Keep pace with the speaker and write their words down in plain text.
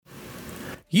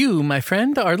You, my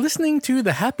friend, are listening to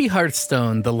The Happy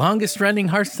Hearthstone, the longest running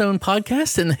Hearthstone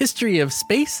podcast in the history of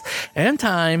space and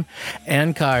time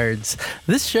and cards.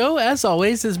 This show, as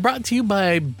always, is brought to you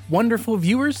by wonderful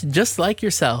viewers just like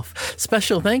yourself.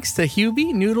 Special thanks to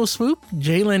Hubie, Noodle Swoop,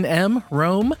 Jalen M,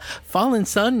 Rome, Fallen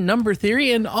Sun, Number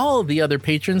Theory, and all the other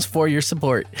patrons for your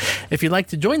support. If you'd like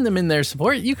to join them in their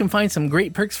support, you can find some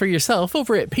great perks for yourself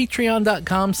over at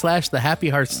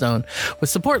patreon.com/thehappyhearthstone, with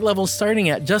support levels starting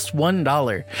at just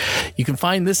 $1. You can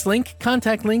find this link,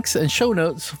 contact links, and show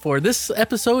notes for this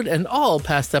episode and all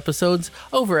past episodes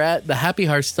over at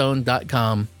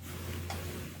thehappyhearthstone.com.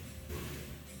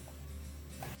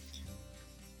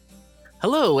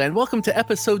 Hello, and welcome to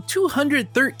episode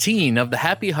 213 of The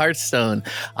Happy Hearthstone.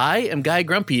 I am Guy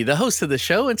Grumpy, the host of the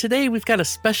show, and today we've got a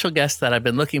special guest that I've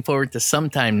been looking forward to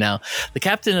some time now, the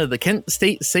captain of the Kent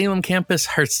State Salem campus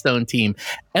Hearthstone team,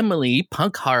 Emily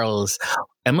Punk Harles.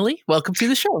 Emily, welcome to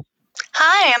the show.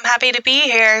 Hi, I'm happy to be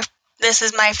here. This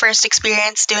is my first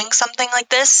experience doing something like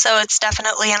this, so it's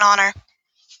definitely an honor.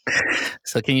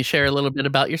 So can you share a little bit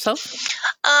about yourself?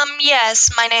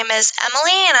 Yes, my name is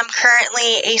Emily, and I'm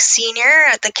currently a senior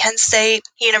at the Kent State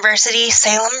University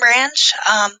Salem branch.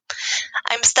 I'm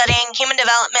studying human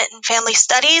development and family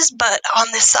studies, but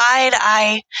on the side,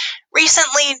 I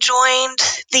recently joined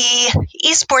the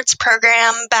esports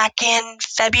program back in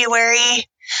February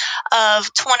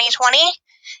of 2020.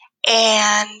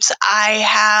 And I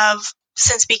have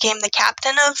since became the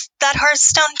captain of that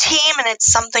Hearthstone team, and it's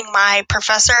something my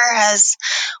professor has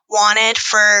wanted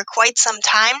for quite some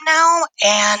time now.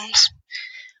 And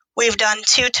we've done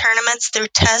 2 tournaments through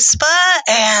TESPA,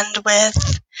 and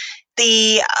with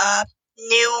the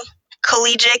new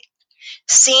collegiate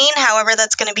scene, however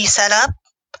that's going to be set up,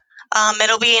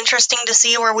 it'll be interesting to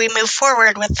see where we move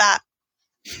forward with that.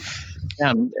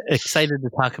 I'm excited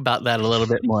to talk about that a little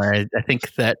bit more. I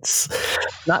think that's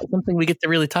not something we get to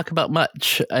really talk about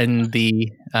much in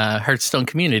the Hearthstone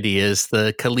community, is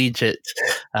the collegiate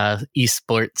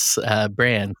esports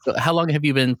brand. So how long have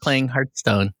you been playing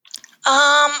Hearthstone?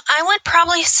 I would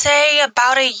probably say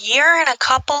about a year and a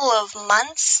couple of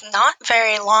months, not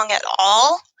very long at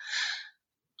all.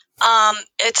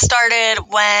 It started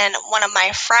when one of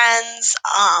my friends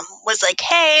was like,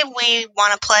 hey, we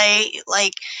want to play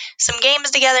like some games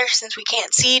together since we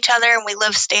can't see each other and we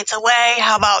live states away.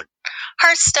 How about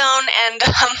Hearthstone? And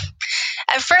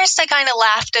at first I kind of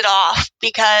laughed it off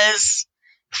because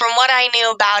from what I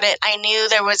knew about it, I knew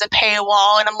there was a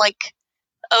paywall, and I'm like,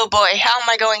 oh boy, how am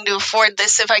I going to afford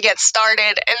this if I get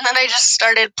started? And then I just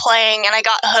started playing and I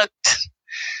got hooked.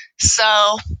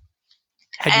 So...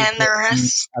 Had you played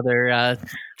other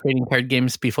trading card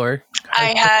games before?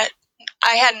 I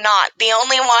had not. The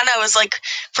only one I was like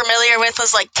familiar with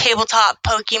was like tabletop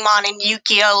Pokemon and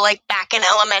Yu-Gi-Oh, like back in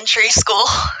elementary school.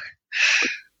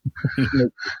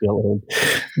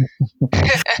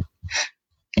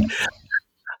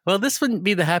 Well, this wouldn't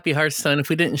be the Happy Hearthstone if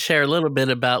we didn't share a little bit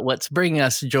about what's bringing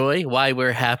us joy, why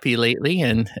we're happy lately.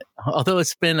 And although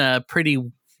it's been a pretty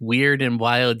weird and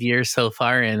wild year so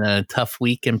far, and a tough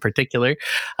week in particular,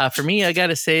 for me, I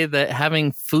gotta say that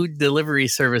having food delivery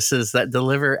services that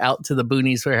deliver out to the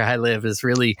boonies where I live has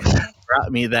really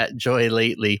brought me that joy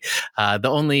lately. The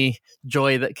only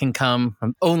joy that can come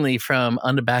only from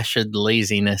unabashed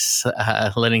laziness,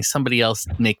 letting somebody else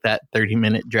make that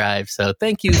 30-minute drive. So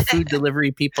thank you, food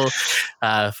delivery people,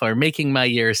 for making my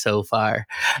year so far.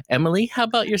 Emily, how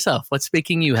about yourself? What's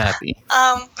making you happy?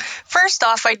 First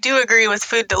off, I do agree with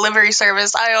food delivery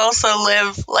service. I also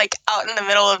live like out in the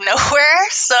middle of nowhere,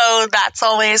 so that's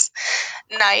always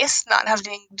nice, not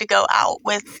having to go out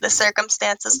with the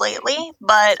circumstances lately.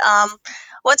 But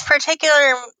what's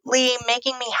particularly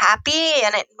making me happy,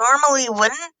 and it normally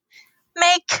wouldn't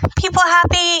make people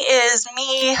happy, is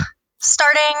me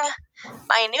starting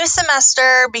my new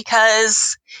semester,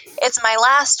 because it's my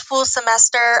last full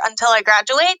semester until I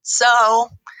graduate. So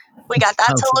we got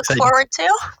that to look forward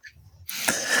to.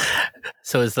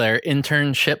 So is there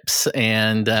internships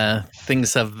and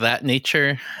things of that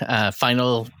nature,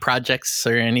 final projects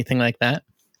or anything like that?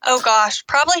 Oh gosh,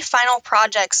 probably final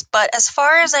projects. But as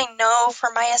far as I know, for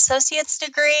my associate's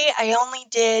degree, I only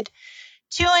did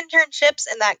 2 internships,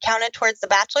 and that counted towards the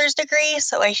bachelor's degree.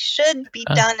 So I should be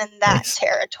done in that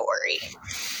territory.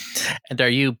 And are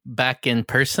you back in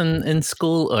person in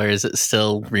school, or is it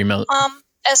still remote?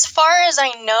 As far as I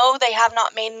know, they have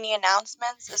not made any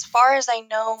announcements. As far as I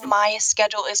know, my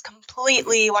schedule is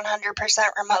completely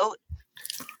 100% remote.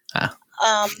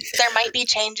 There might be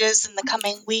changes in the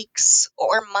coming weeks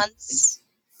or months.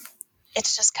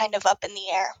 It's just kind of up in the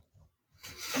air.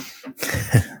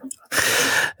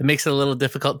 It makes it a little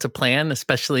difficult to plan,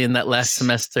 especially in that last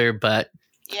semester, but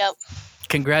Yep.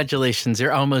 Congratulations.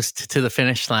 You're almost to the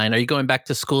finish line. Are you going back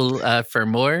to school for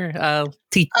more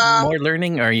more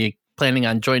learning, or are you planning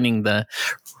on joining the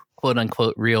quote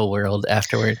unquote real world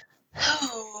afterward?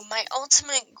 My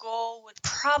ultimate goal would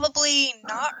probably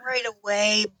not right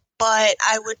away, but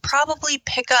I would probably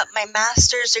pick up my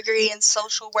master's degree in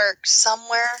social work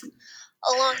somewhere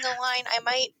along the line. I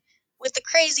might, with the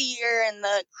crazy year and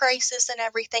the crisis and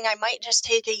everything, I might just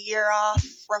take a year off,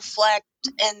 reflect,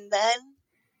 and then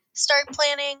start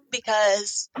planning,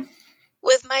 because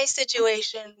with my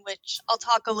situation, which I'll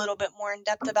talk a little bit more in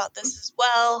depth about this as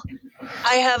well,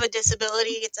 I have a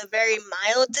disability. It's a very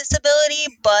mild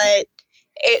disability, but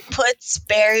it puts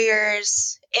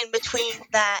barriers in between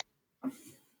that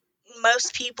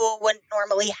most people wouldn't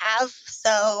normally have.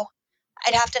 So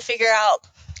I'd have to figure out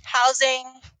housing,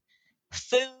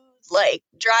 food, like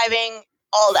driving,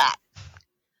 all that.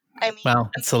 I mean, wow,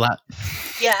 it's a lot.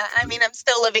 Yeah, I mean, I'm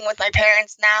still living with my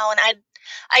parents now, and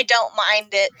I don't mind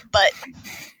it, but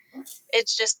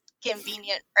it's just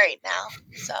convenient right now.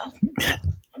 So.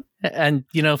 And,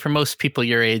 you know, for most people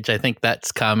your age, I think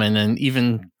that's common, and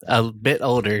even a bit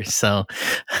older. So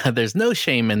there's no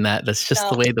shame in that. That's just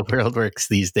the way the world works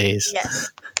these days.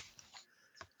 Yes.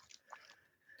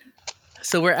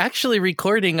 So we're actually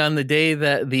recording on the day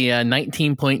that the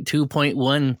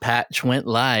 19.2.1 patch went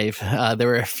live. There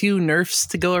were a few nerfs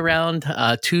to go around,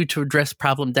 2 to address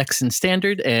problem decks in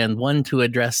Standard and 1 to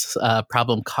address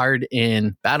problem card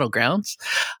in Battlegrounds.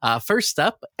 First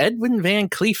up, Edwin Van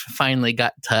Cleef finally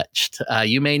got touched.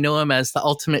 You may know him as the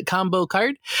ultimate combo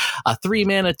card, a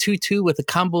 3-mana 2/2 with a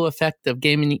combo effect of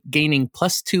gaining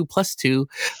 +2/+2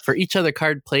 for each other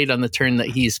card played on the turn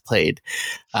that he's played.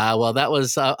 Well, that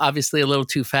was obviously a little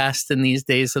too fast in these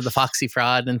days of the Foxy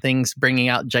Fraud and things, bringing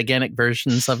out gigantic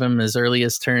versions of him as early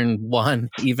as turn 1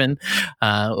 even,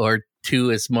 or 2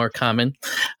 is more common.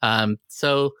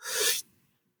 So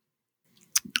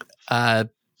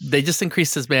they just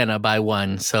increased his mana by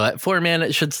 1. So at 4 mana,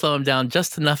 it should slow him down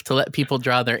just enough to let people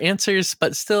draw their answers,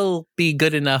 but still be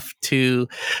good enough to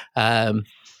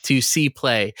see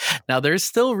play. Now, there's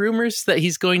still rumors that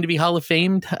he's going to be Hall of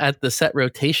Famed at the set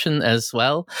rotation as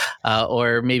well,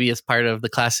 or maybe as part of the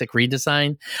classic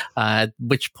redesign, at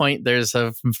which point there's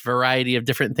a variety of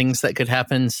different things that could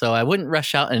happen. So I wouldn't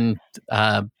rush out and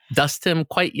dust him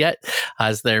quite yet,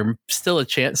 as there's still a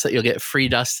chance that you'll get free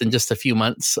dust in just a few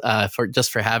months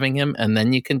for having him, and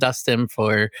then you can dust him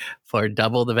for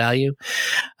double the value.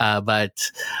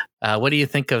 But what do you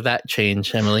think of that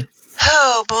change, Emily?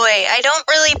 Oh boy, I don't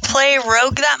really play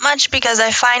Rogue that much because I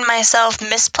find myself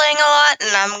misplaying a lot,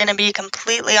 and I'm going to be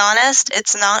completely honest,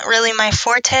 it's not really my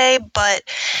forte, but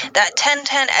that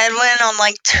 10/10 Edwin on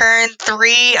like turn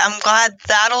 3, I'm glad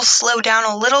that'll slow down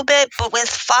a little bit, but with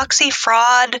Foxy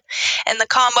Fraud and the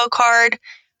combo card,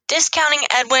 discounting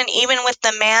Edwin even with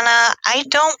the mana, I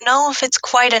don't know if it's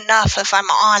quite enough, if I'm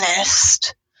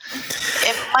honest.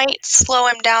 It might slow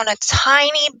him down a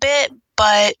tiny bit,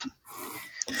 but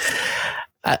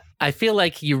I feel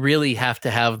like you really have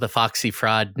to have the Foxy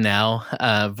Fraud now,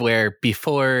 where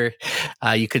before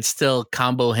you could still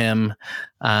combo him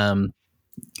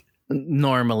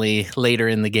normally later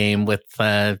in the game with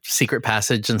Secret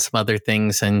Passage and some other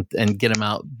things and get him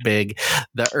out big.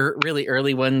 The really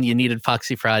early one, you needed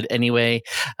Foxy Fraud anyway.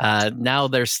 Now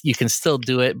you can still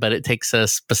do it, but it takes a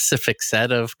specific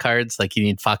set of cards. Like you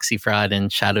need Foxy Fraud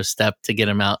and Shadow Step to get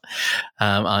him out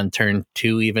on turn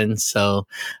 2 even. So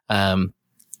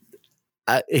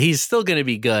he's still going to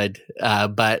be good,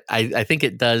 but I think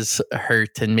it does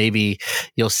hurt, and maybe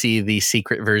you'll see the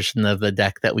secret version of the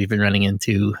deck that we've been running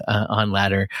into on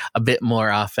ladder a bit more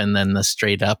often than the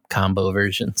straight up combo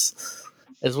versions,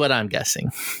 is what I'm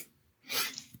guessing.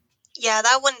 Yeah,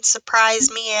 that wouldn't surprise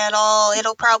me at all.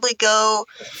 It'll probably go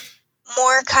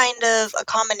more kind of a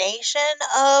combination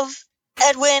of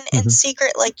Edwin and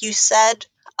Secret, like you said.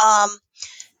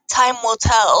 Time will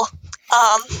tell.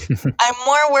 I'm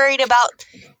more worried about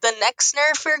the next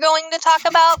nerf we're going to talk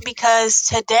about, because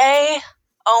today,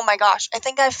 oh my gosh, I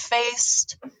think I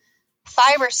faced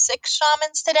 5 or 6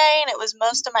 shamans today, and it was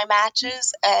most of my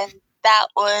matches, and that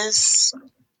was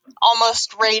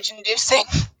almost rage-inducing.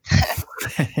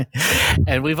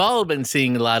 And we've all been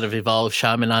seeing a lot of Evolved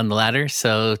Shaman on the ladder,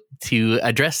 so to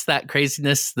address that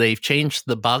craziness, they've changed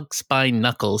the Bogspine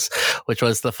Knuckles, which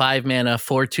was the 5-mana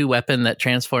 4/2 weapon that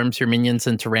transforms your minions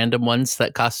into random ones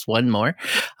that cost 1 more.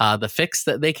 The fix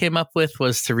that they came up with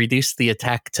was to reduce the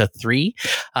attack to 3.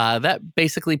 That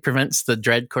basically prevents the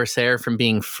Dread Corsair from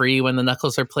being free when the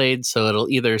Knuckles are played, so it'll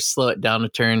either slow it down a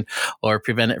turn or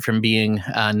prevent it from being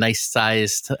a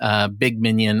nice-sized big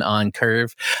minion on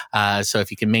curve. So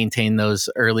if you can maintain those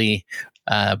early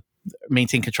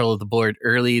maintain control of the board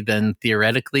early, then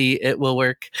theoretically it will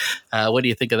work. What do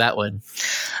you think of that one?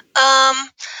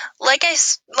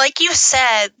 Like you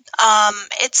said,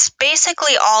 it's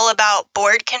basically all about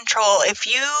board control. If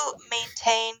you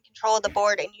maintain control of the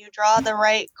board and you draw the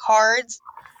right cards,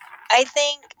 I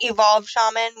think Evolved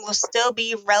Shaman will still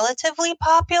be relatively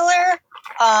popular.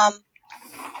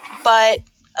 But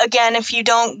again, if you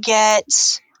don't get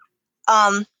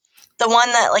the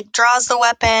one that like draws the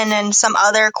weapon and some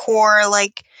other core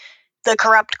like the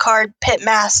corrupt card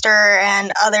Pitmaster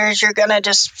and others, you're gonna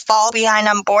just fall behind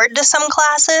on board to some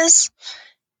classes.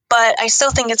 But I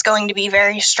still think it's going to be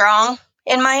very strong,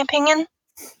 in my opinion.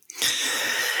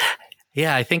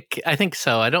 Yeah, I think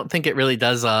so. I don't think it really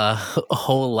does a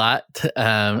whole lot.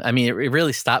 I mean, it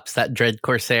really stops that Dread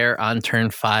Corsair on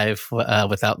turn 5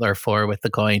 with Outlaw 4 with the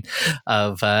coin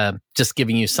of just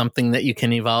giving you something that you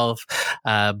can evolve.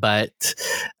 But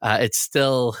it's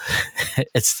still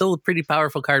a pretty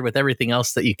powerful card with everything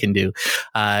else that you can do.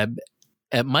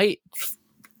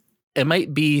 It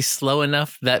might be slow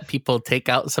enough that people take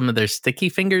out some of their sticky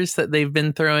fingers that they've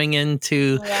been throwing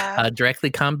into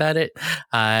directly combat it.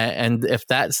 And if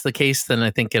that's the case, then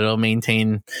I think it'll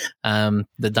maintain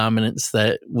the dominance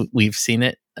that we've seen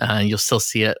it. You'll still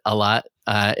see it a lot.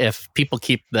 If people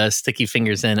keep the sticky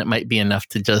fingers in, it might be enough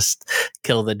to just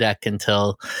kill the deck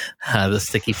until the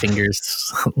sticky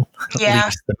fingers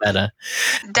leaves the meta.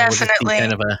 Definitely. We'll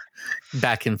kind of a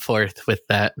back and forth with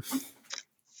that.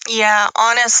 Yeah,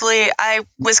 honestly, I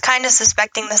was kind of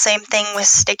suspecting the same thing with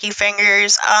sticky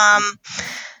fingers.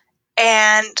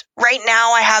 And right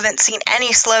now I haven't seen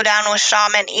any slowdown with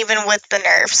Shaman, even with the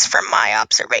nerfs from my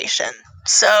observation.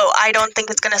 So I don't think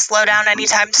it's going to slow down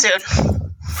anytime soon.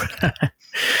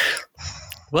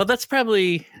 Well, that's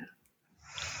probably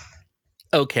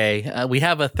okay. We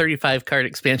have a 35 card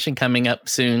expansion coming up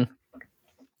soon.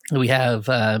 We have...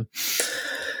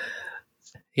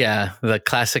 the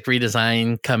classic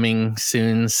redesign coming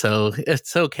soon. So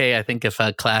it's okay, I think, if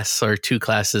a class or two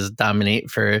classes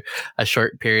dominate for a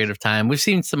short period of time. We've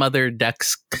seen some other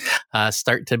decks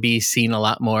start to be seen a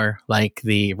lot more, like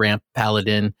the Ramp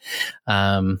Paladin,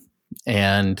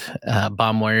 and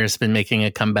Bomb Warrior has been making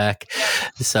a comeback.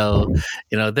 So,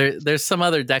 there's some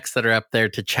other decks that are up there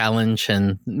to challenge,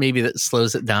 and maybe that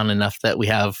slows it down enough that we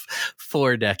have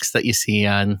 4 decks that you see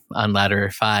on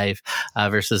ladder 5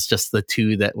 versus just the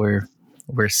 2 that were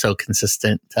so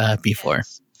consistent before.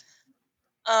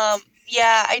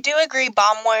 Yeah, I do agree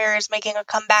Bomb Warrior is making a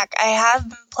comeback. I have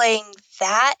been playing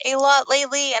that a lot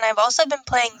lately, and I've also been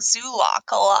playing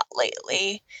Zoolock a lot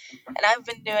lately, and I've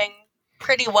been doing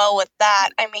pretty well with that.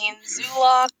 I mean,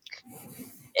 Zoolock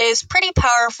is pretty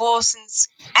powerful since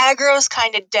aggro's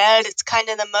kind of dead. It's kind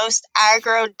of the most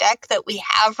aggro deck that we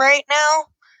have right now.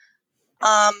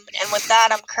 And with that,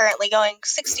 I'm currently going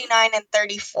 69 and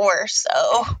 34,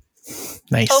 so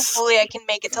nice. Hopefully I can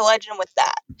make it to Legend with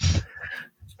that.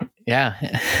 Yeah.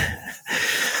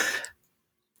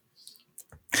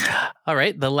 All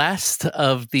right. The last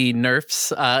of the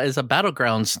nerfs is a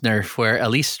Battlegrounds nerf where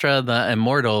Alistra the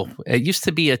Immortal, it used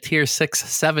to be a tier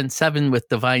 6/7/7 with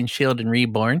Divine Shield and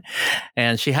Reborn.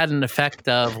 And she had an effect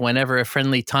of whenever a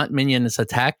friendly taunt minion is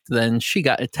attacked, then she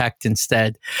got attacked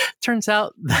instead. Turns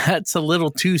out that's a little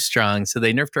too strong. So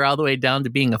they nerfed her all the way down to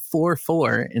being a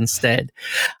 4/4 instead.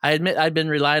 I admit I've been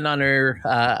relying on her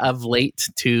of late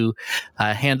to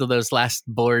handle those last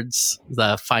boards,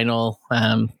 the final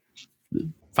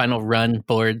run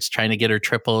boards, trying to get her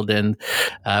tripled and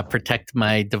protect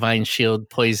my Divine Shield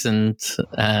poisoned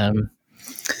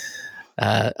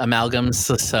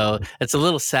amalgams. So it's a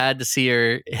little sad to see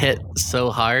her hit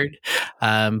so hard.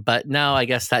 But now I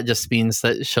guess that just means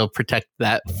that she'll protect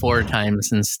that 4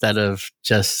 times instead of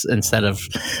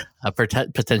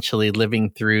potentially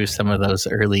living through some of those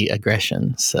early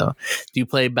aggressions. So do you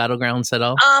play Battlegrounds at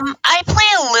all? I play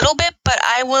a little bit, but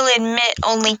I will admit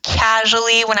only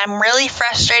casually when I'm really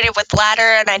frustrated with ladder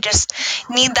and I just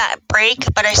need that break,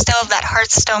 but I still have that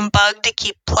Hearthstone bug to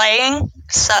keep playing.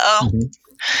 So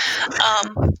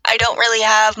I don't really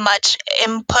have much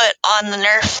input on the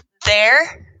nerf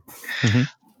there.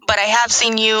 But I have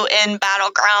seen you in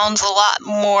Battlegrounds a lot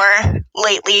more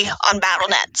lately on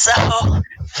Battle.net, so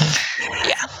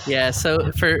yeah.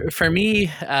 So for me,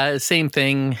 same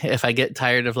thing. If I get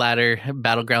tired of ladder,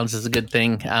 Battlegrounds is a good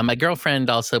thing. My girlfriend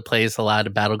also plays a lot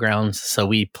of Battlegrounds, so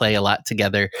we play a lot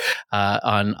together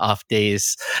on off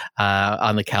days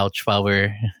on the couch while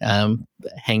we're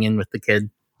hanging with the kid,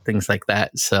 things like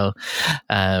that. So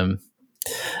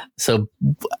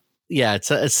yeah,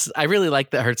 it's. I really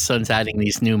like that Hearthstone's adding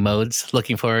these new modes.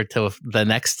 Looking forward to the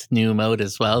next new mode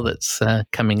as well that's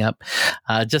coming up,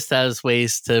 just as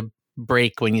ways to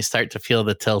break when you start to feel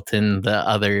the tilt in the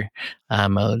other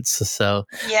modes. So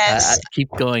Yes. keep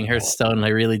going, Hearthstone. I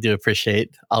really do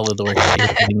appreciate all of the work that you're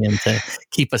putting in to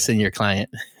keep us in your client.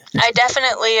 I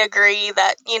definitely agree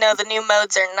that, the new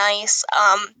modes are nice.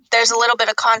 There's a little bit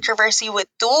of controversy with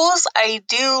duels. I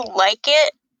do like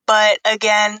it, but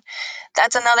again,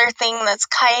 that's another thing that's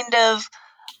kind of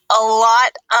a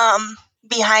lot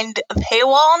behind a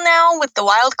paywall now with the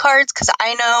wild cards, because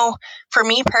I know for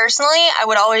me personally, I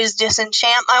would always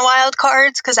disenchant my wild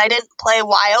cards because I didn't play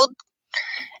wild.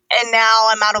 And now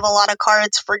I'm out of a lot of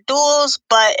cards for duels,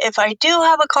 but if I do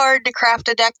have a card to craft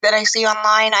a deck that I see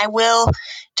online, I will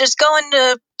just go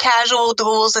into casual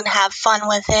duels and have fun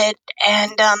with it.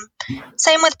 And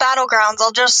same with Battlegrounds.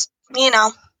 I'll just,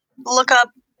 look up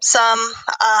some,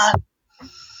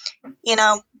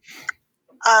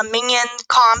 minion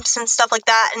comps and stuff like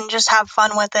that and just have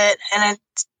fun with it. And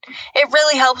it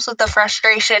really helps with the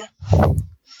frustration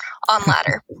on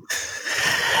ladder.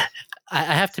 I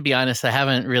have to be honest, I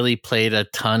haven't really played a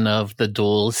ton of the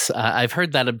duels. I've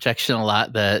heard that objection a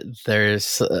lot, that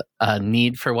there's a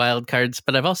need for wild cards,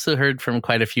 but I've also heard from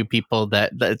quite a few people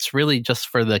that it's really just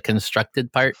for the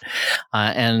constructed part.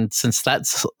 And since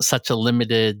that's such a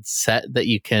limited set that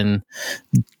you can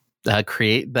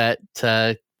create that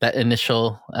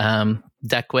initial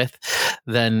deck with,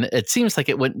 then it seems like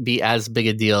it wouldn't be as big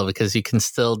a deal because you can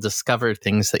still discover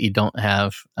things that you don't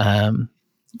have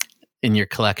in your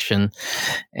collection.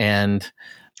 And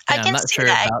I'm not sure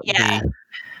about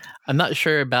I'm not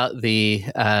sure about the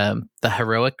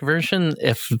heroic version,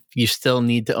 if you still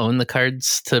need to own the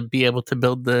cards to be able to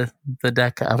build the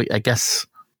deck. I guess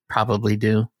probably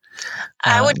do.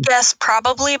 I would guess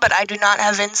probably, but I do not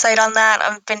have insight on that.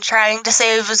 I've been trying to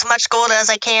save as much gold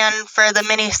as I can for the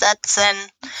mini sets and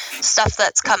stuff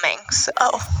that's coming. So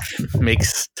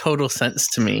makes total sense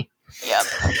to me. Yep.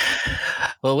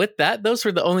 Well, with that, those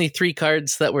were the only 3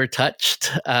 cards that were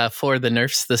touched for the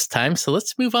nerfs this time. So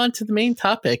let's move on to the main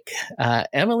topic.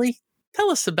 Emily,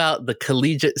 tell us about the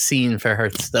collegiate scene for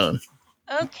Hearthstone.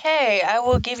 Okay, I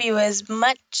will give you as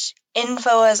much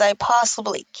info as I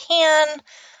possibly can.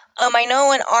 I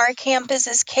know in our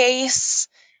campus's case,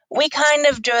 we kind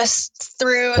of just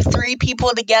threw 3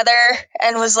 people together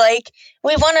and was like,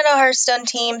 we wanted a Hearthstone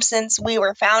team since we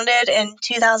were founded in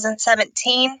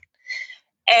 2017.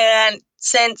 And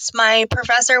since my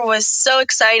professor was so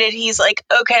excited, he's like,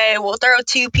 okay, we'll throw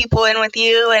 2 people in with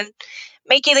you and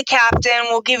make you the captain.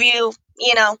 We'll give you,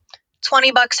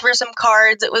 $20 for some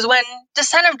cards. It was when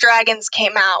Descent of Dragons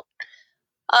came out.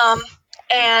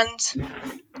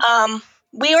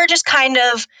 We were just kind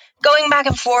of going back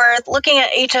and forth, looking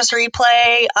at HS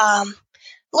Replay,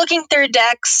 looking through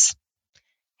decks.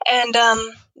 And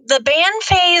the ban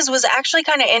phase was actually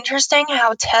kind of interesting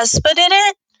how TESPA did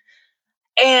it.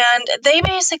 And they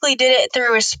basically did it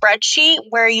through a spreadsheet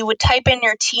where you would type in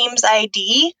your team's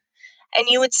ID and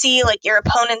you would see like your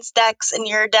opponent's decks and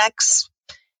your decks.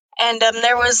 And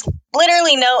there was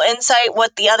literally no insight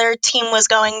what the other team was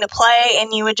going to play,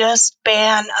 and you would just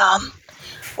ban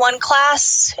one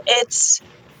class. It's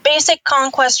basic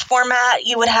conquest format.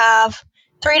 You would have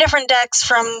 3 different decks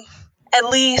from at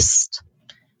least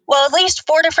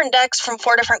 4 different decks from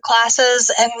 4 different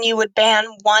classes, and you would ban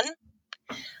one.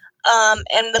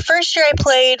 And the first year I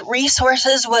played,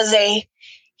 resources was a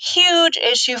huge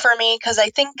issue for me because I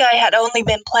think I had only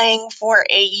been playing for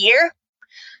a year.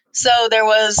 So there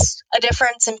was a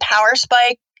difference in power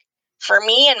spike for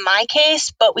me in my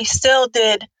case, but we still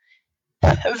did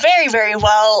very, very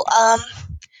well.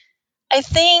 I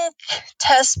think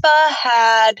TESPA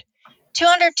had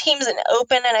 200 teams in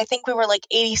open, and I think we were like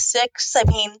 86. I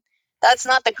mean, that's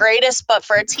not the greatest, but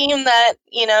for a team that,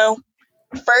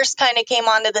 first kind of came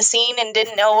onto the scene and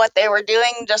didn't know what they were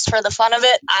doing just for the fun of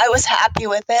it, I was happy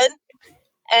with it.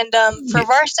 And for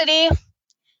varsity,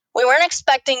 we weren't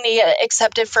expecting to get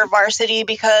accepted for varsity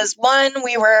because, one,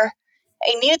 we were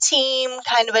a new team,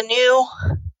 kind of a new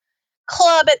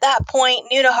club at that point,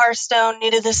 new to Hearthstone,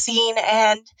 new to the scene,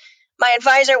 and my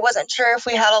advisor wasn't sure if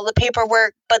we had all the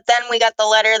paperwork, but then we got the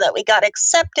letter that we got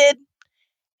accepted,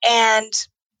 and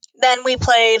then we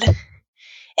played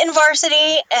in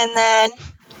varsity, and then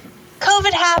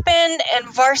COVID happened,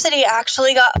 and varsity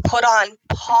actually got put on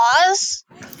pause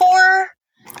for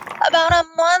about a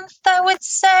month, I would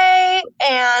say.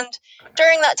 And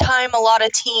during that time, a lot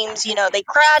of teams, they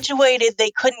graduated,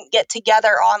 they couldn't get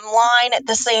together online at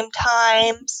the same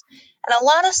times, and a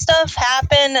lot of stuff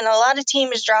happened, and a lot of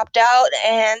teams dropped out,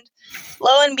 and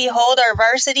lo and behold, our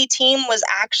varsity team was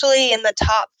actually in the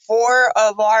top 4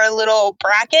 of our little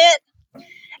bracket.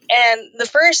 And the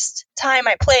first time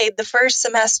I played, the first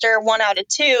semester, 1 out of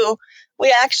 2,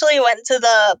 we actually went to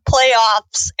the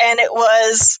playoffs, and it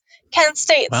was Kent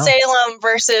State Salem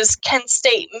versus Kent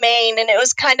State Maine, and it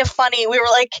was kind of funny. We were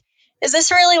like, is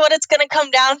this really what it's going to come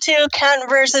down to? Kent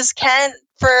versus Kent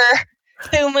for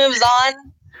who moves on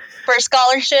for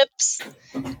scholarships?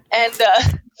 And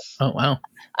oh, wow.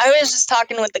 I was just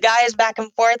talking with the guys back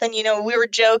and forth, and, we were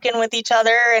joking with each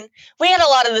other, and we had a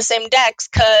lot of the same decks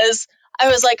because I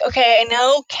was like, okay, I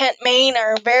know Kent, Maine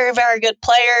are very, very good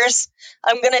players.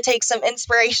 I'm going to take some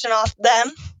inspiration off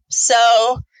them.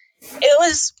 So it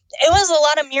was a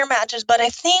lot of mirror matches, but I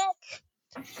think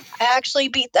I actually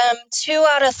beat them 2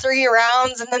 out of 3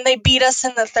 rounds, and then they beat us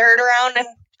in the 3rd round and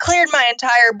cleared my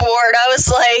entire board. I was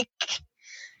like,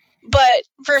 but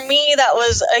for me, that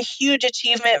was a huge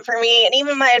achievement for me. And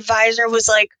even my advisor was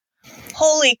like,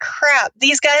 holy crap,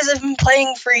 these guys have been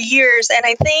playing for years. And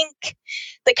I think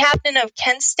the captain of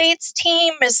Kent State's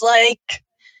team is like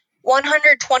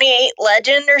 128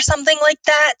 legend or something like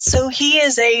that. So he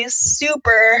is a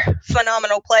super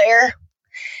phenomenal player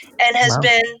and has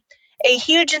been a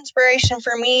huge inspiration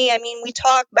for me. I mean, we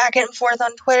talk back and forth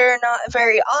on Twitter, not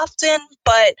very often,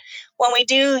 but when we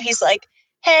do, he's like,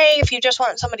 hey, if you just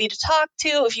want somebody to talk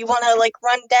to, if you want to like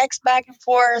run decks back and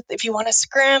forth, if you want to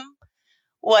scrim,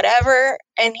 whatever.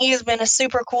 And he's been a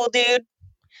super cool dude.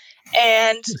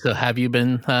 And so have you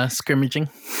been scrimmaging?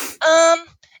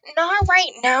 Not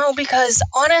right now, because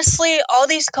honestly, all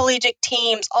these collegiate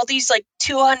teams, all these like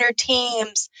 200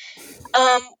 teams,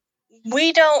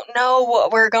 we don't know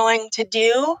what we're going to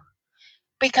do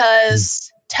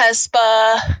because TESPA,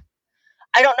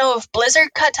 I don't know if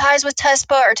Blizzard cut ties with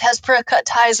TESPA or TESPA cut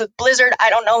ties with Blizzard. I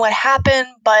don't know what happened,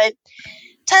 but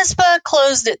TESPA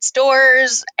closed its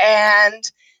doors, and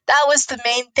that was the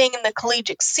main thing in the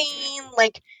collegiate scene.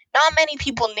 Like, not many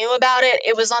people knew about it.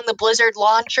 It was on the Blizzard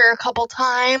launcher a couple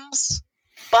times,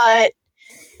 but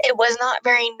it was not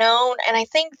very known. And I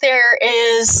think there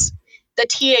is the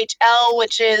THL,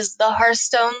 which is the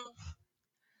Hearthstone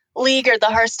League or the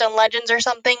Hearthstone Legends or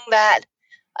something, that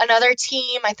another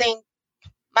team, I think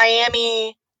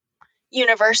Miami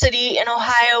University in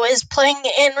Ohio, is playing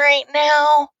in right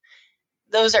now.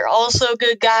 Those are also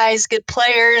good guys, good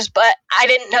players, but I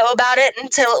didn't know about it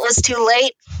until it was too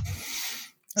late.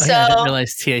 I didn't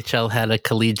realize THL had a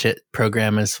collegiate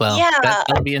program as well. Yeah.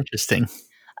 That'll be interesting.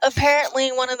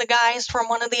 Apparently one of the guys from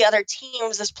one of the other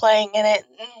teams is playing in it.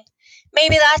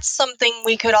 Maybe that's something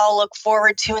we could all look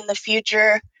forward to in the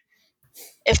future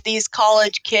if these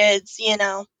college kids,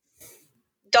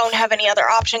 don't have any other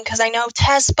option. Because I know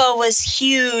TESPA was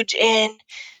huge in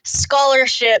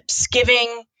scholarships,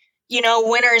 giving,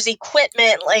 winners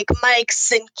equipment like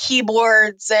mics and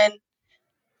keyboards and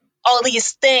all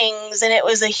these things. And it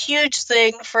was a huge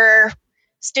thing for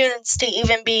students to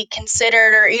even be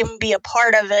considered or even be a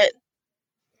part of it.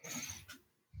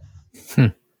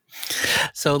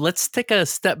 So let's take a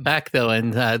step back, though,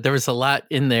 and there was a lot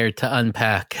in there to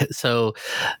unpack. So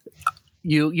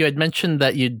you had mentioned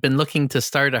that you'd been looking to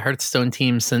start a Hearthstone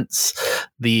team since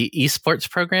the esports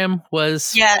program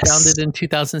was founded in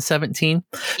 2017.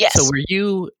 Yes. So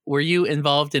were you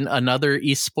involved in another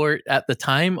esport at the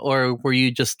time, or were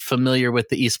you just familiar with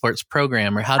the esports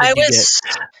program, or how did you get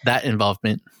that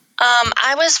involvement?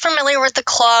 I was familiar with the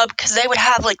club because they would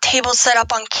have like tables set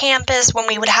up on campus when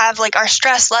we would have like our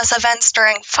Stress Less events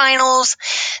during finals.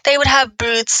 They would have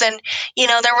booths, and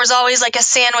there was always like a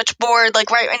sandwich board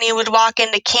like right when you would walk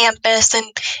into campus, and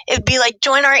it'd be like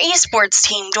join our esports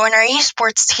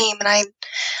team. And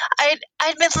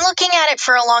I'd been looking at it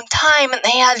for a long time, and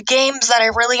they had games that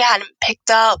I really hadn't picked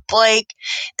up. Like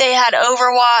they had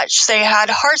Overwatch, they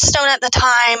had Hearthstone at the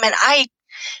time, and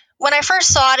when I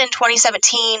first saw it in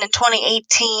 2017 and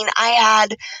 2018, I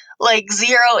had like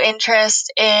zero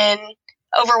interest in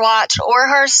Overwatch or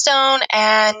Hearthstone,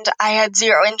 and I had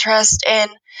zero interest in,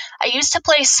 I used to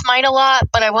play Smite a lot,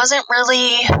 but I wasn't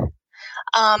really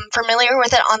familiar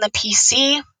with it on the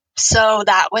PC, so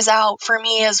that was out for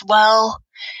me as well.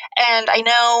 And I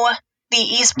know the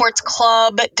esports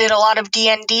club did a lot of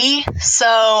D&D,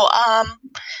 so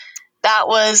that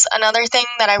was another thing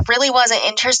that I really wasn't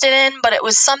interested in, but it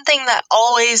was something that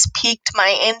always piqued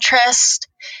my interest.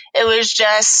 It was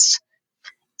just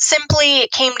simply,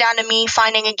 it came down to me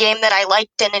finding a game that I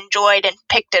liked and enjoyed and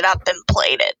picked it up and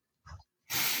played it.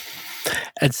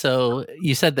 And so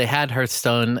you said they had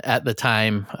Hearthstone at the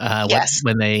time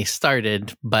when they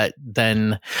started, but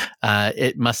then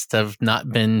it must have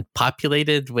not been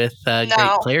populated with great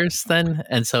players then.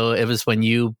 And so it was when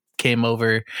you came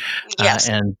over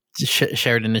and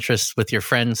shared an interest with your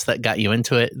friends that got you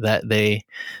into it that they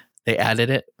added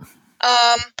it?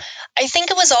 I think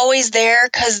it was always there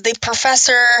because the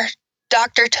professor,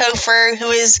 Dr. Topher, who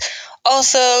is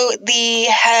also the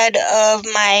head of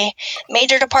my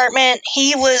major department.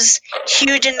 He was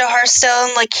huge into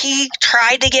Hearthstone. Like, he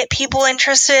tried to get people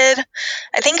interested.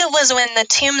 I think it was when the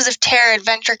Tombs of Terror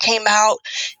adventure came out.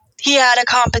 He had a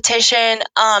competition.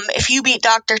 If you beat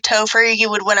Dr. Topher,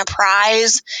 you would win a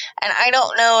prize. And I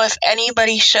don't know if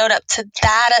anybody showed up to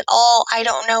that at all. I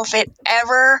don't know if it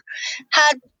ever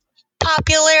had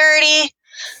popularity.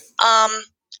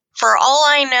 For all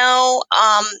I know,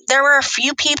 there were a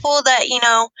few people that,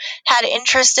 had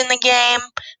interest in the game,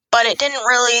 but it didn't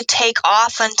really take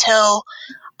off until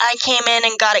I came in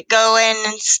and got it going.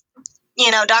 And,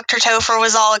 Dr. Topher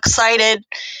was all excited.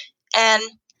 And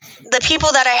the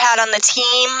people that I had on the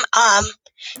team,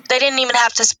 they didn't even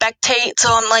have to spectate. So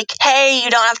I'm like, hey, you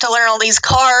don't have to learn all these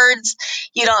cards.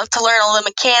 You don't have to learn all the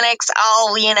mechanics.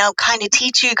 I'll, kind of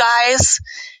teach you guys.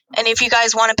 And if you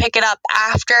guys want to pick it up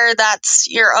after, that's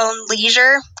your own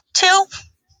leisure too.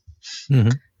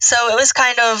 Mm-hmm. So it was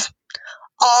kind of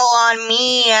all on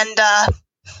me and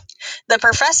the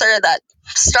professor that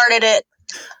started it.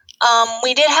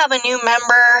 We did have a new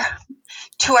member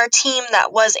to our team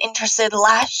that was interested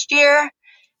last year.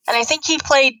 And I think he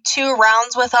played 2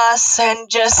 rounds with us and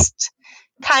just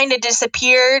kind of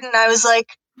disappeared. And I was like,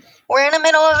 we're in the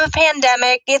middle of a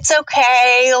pandemic. It's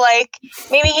okay. Like,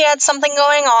 maybe he had something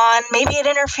going on. Maybe it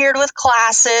interfered with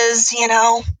classes,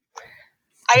 I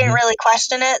didn't really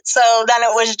question it. So then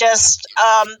it was just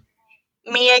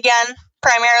me again,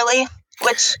 primarily,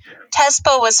 which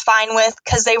TESPO was fine with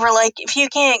because they were like, if you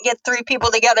can't get 3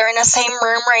 people together in the same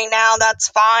room right now, that's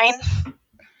fine.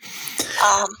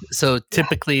 So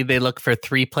typically they look for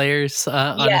 3 players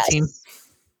on a team?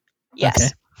 Yes.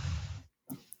 Okay.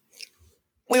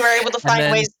 We were able to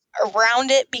find ways around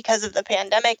it because of the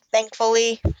pandemic,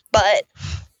 thankfully. But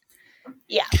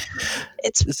yeah,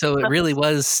 so it really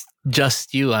was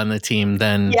just you on the team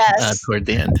then. Yes. Toward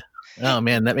the end. Oh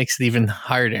man, that makes it even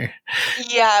harder.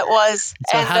 Yeah, it was.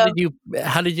 So how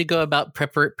did you go about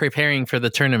preparing for the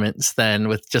tournaments then?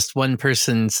 With just one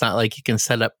person, it's not like you can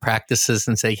set up practices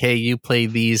and say, "Hey, you play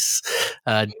these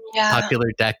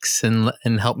popular decks and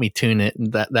help me tune it,"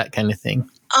 and that kind of thing.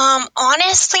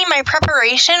 Honestly, my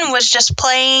preparation was just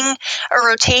playing a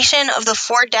rotation of the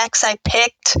 4 decks I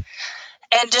picked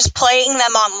and just playing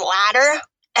them on ladder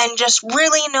and just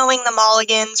really knowing the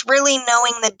mulligans, really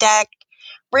knowing the deck,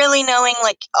 really knowing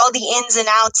like all the ins and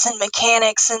outs and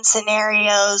mechanics and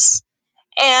scenarios.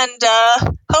 And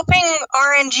hoping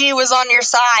RNG was on your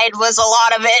side was a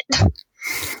lot of it.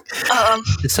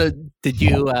 So did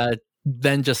you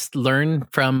then just learn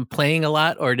from playing a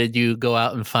lot, or did you go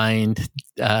out and find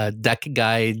deck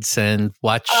guides and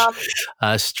watch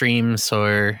streams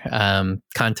or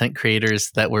content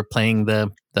creators that were playing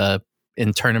the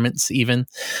in tournaments even?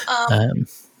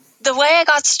 The way I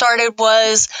got started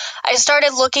was I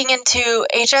started looking into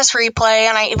HS Replay,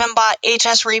 and I even bought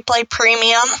HS Replay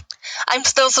Premium. I'm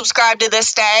still subscribed to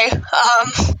this day,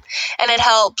 and it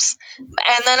helps.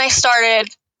 And then I started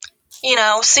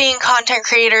seeing content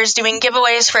creators doing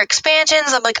giveaways for expansions.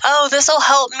 I'm like, oh, this will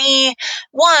help me,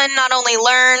 1, not only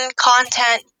learn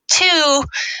content, 2,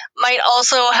 might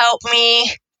also help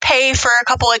me pay for a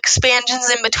couple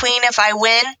expansions in between if I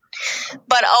win.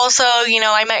 But also,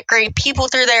 I met great people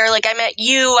through there. Like, I met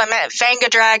you, I met Vanga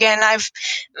Dragon. I've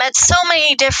met so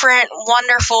many different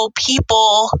wonderful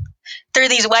people through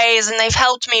these ways, and they've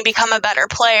helped me become a better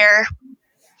player.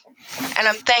 And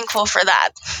I'm thankful for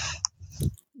that.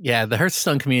 Yeah, the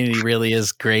Hearthstone community really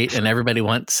is great, and everybody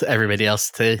wants everybody else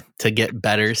to get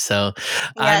better. So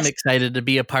yes. I'm excited to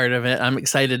be a part of it. I'm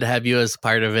excited to have you as a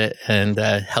part of it and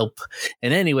help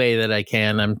in any way that I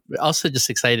can. I'm also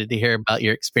just excited to hear about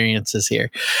your experiences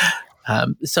here.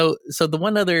 So the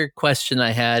one other question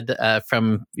I had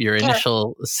from your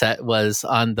initial set was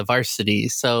on the varsity.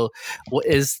 So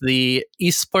is the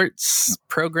esports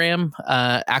program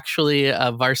actually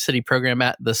a varsity program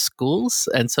at the schools?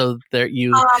 And so there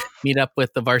you meet up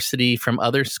with the varsity from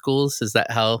other schools? Is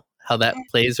that how that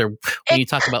plays? Or when you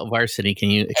talk about varsity, can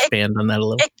you expand on that a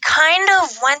little? It kind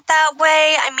of went that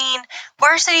way. I mean,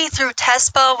 varsity through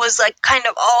TESPA was like kind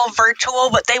of all virtual,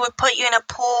 but they would put you in a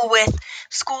pool with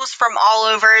schools from all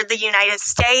over the United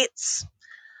States.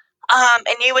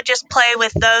 And you would just play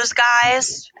with those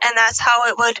guys, and that's how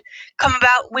it would come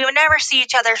about. We would never see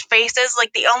each other's faces.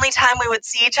 Like, the only time we would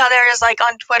see each other is like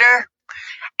on Twitter,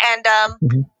 and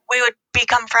we would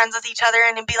become friends with each other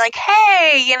and it'd be like,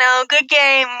 hey, good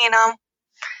game, and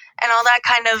all that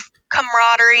kind of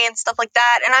camaraderie and stuff like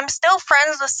that. And I'm still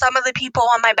friends with some of the people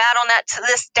on my BattleNet to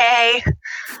this day.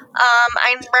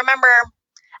 I remember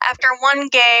after one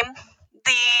game,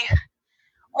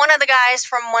 one of the guys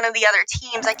from one of the other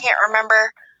teams, I can't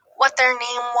remember, what their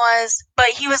name was, but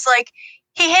he was like,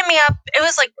 he hit me up. It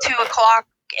was like 2 o'clock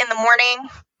in the morning,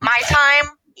 my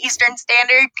time, Eastern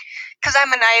Standard, because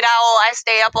I'm a night owl. I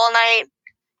stay up all night,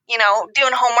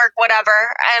 doing homework, whatever.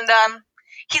 And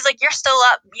he's like, you're still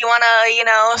up. You want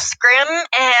to, scrim?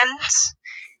 And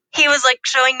he was like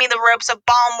showing me the ropes of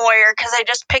Bomb Warrior because I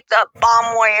just picked up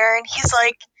Bomb Warrior. And he's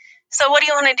like, so what do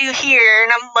you want to do here?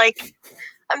 And I'm like,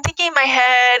 I'm thinking in my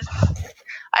head,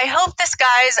 I hope this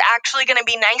guy's actually going to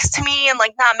be nice to me and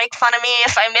like not make fun of me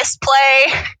if I misplay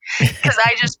because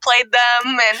I just played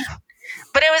them.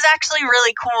 But it was actually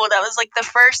really cool. That was like the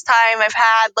first time I've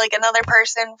had like another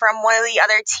person from one of the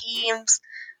other teams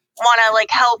want to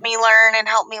like help me learn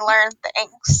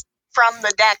things from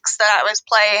the decks that I was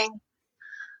playing.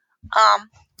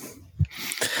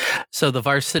 So the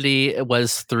varsity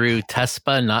was through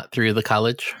TESPA, not through the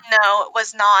college? No, it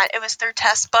was not. It was through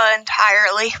TESPA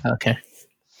entirely. Okay.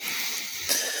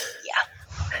 Yeah.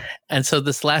 And so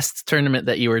this last tournament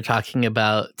that you were talking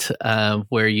about,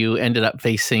 where you ended up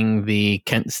facing the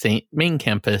Kent State main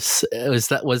campus, was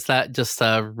that just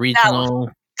a regional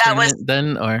tournament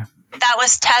then, or? That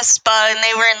was TESPA, and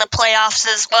they were in the playoffs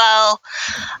as well.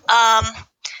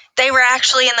 They were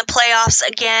actually in the playoffs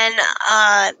again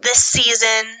this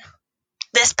season,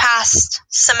 this past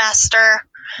semester,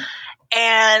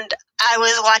 and I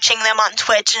was watching them on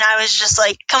Twitch, and I was just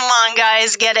like, come on,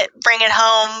 guys, get it, bring it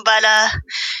home. But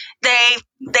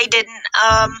they didn't,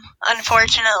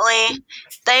 unfortunately.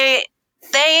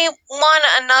 They won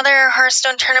another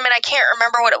Hearthstone tournament. I can't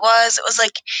remember what it was. It was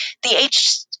like the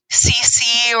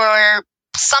HCC or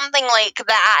something like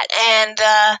that,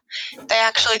 and they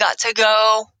actually got to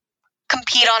go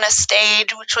compete on a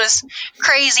stage, which was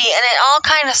crazy. And it all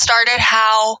kind of started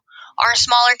how our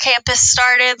smaller campus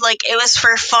started. Like, it was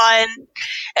for fun,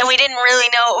 and we didn't really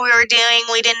know what we were doing.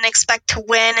 We didn't expect to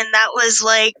win, and that was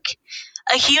like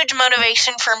a huge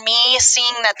motivation for me,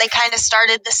 seeing that they kind of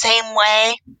started the same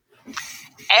way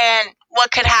and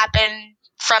what could happen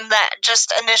from that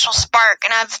just initial spark.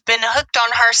 And I've been hooked on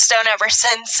Hearthstone ever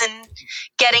since and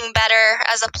getting better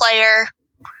as a player.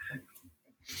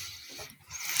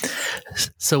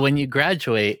 So when you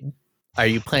graduate, are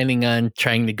you planning on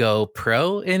trying to go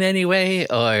pro in any way,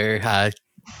 or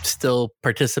still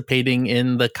participating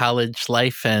in the college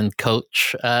life and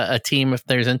coach a team if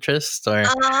there's interest? Or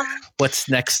what's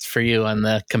next for you on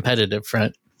the competitive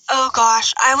front? Oh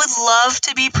gosh, I would love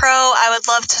to be pro. I would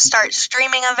love to start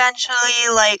streaming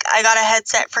eventually. Like, I got a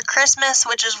headset for Christmas,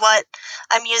 which is what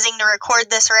I'm using to record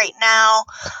this right now.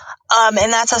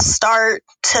 And that's a start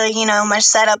to, my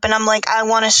setup. And I'm like, I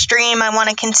want to stream. I want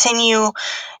to continue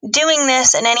doing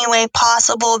this in any way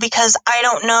possible, because I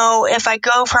don't know if I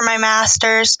go for my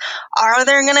master's, are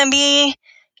there going to be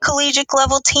collegiate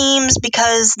level teams?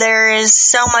 Because there is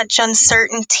so much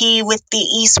uncertainty with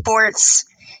the esports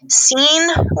scene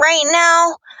right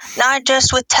now, not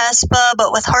just with TESPA,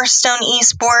 but with Hearthstone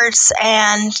esports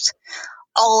and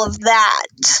all of that.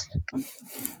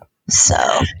 So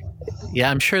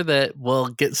yeah, I'm sure that we'll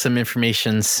get some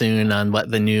information soon on what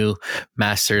the new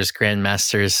Masters,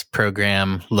 Grandmasters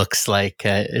program looks like.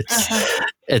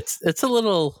 It's a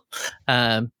little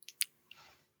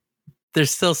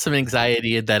there's still some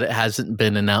anxiety that it hasn't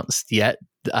been announced yet,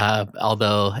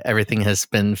 although everything has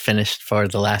been finished for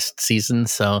the last season.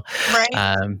 So right.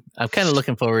 I'm kind of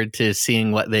looking forward to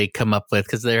seeing what they come up with,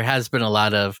 because there has been a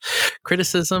lot of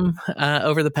criticism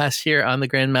over the past year on the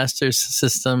Grandmasters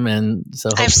system. And so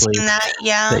hopefully, I've seen that,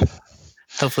 yeah.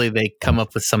 Hopefully they come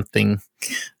up with something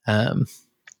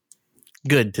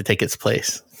good to take its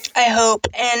place. I hope.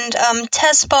 And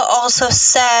TESPA also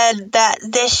said that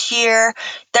this year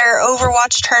their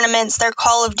Overwatch tournaments, their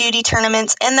Call of Duty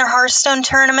tournaments, and their Hearthstone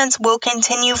tournaments will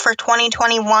continue for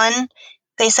 2021.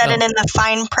 They said it in the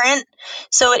fine print.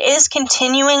 So it is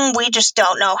continuing. We just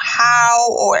don't know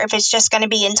how, or if it's just going to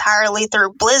be entirely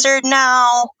through Blizzard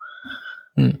now.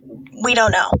 We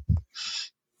don't know.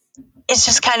 It's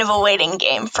just kind of a waiting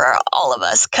game for all of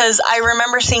us, because I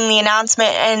remember seeing the announcement,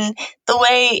 and the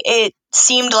way it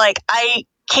seemed, like I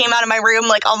came out of my room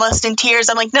like almost in tears.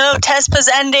 I'm like, no, TESPA's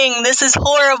ending. This is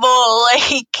horrible.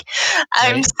 Like,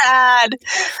 I'm sad.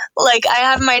 Like,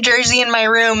 I have my jersey in my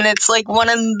room, and it's like one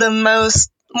of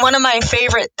my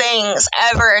favorite things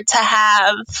ever to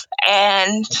have.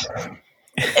 And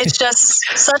it's just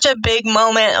such a big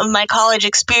moment of my college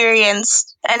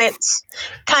experience. And it's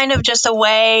kind of just a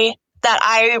way that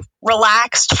I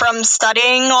relaxed from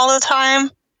studying all the time.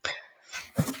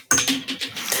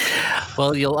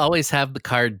 Well, you'll always have the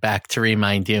card back to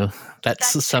remind you.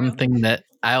 That's something that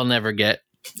I'll never get.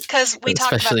 Because we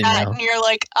talked about that, now. And you're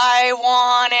like, I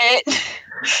want it.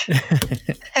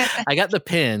 I got the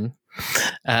pin.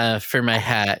 for my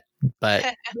hat,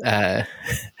 but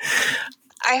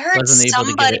I heard wasn't able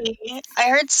to get it. I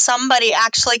heard somebody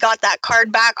actually got that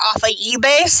card back off of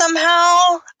eBay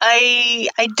somehow. I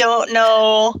don't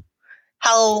know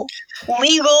how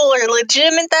legal or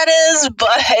legitimate that is,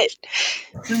 but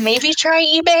maybe try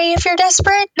eBay if you're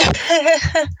desperate.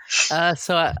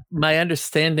 So my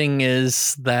understanding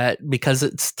is that because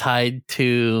it's tied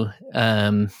to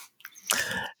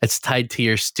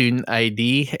your student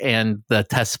ID and the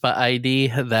TESPA ID,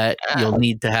 that you'll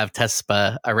need to have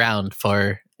TESPA around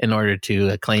in order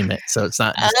to claim it. So it's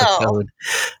not just a code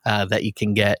that you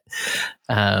can get.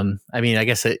 I mean, I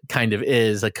guess it kind of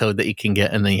is a code that you can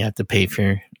get, and then you have to pay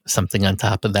for something on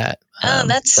top of that.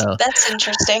 That's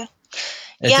interesting.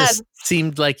 It just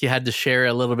seemed like you had to share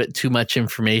a little bit too much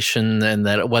information, and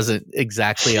that it wasn't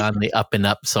exactly on the up and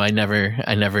up. So I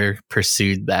never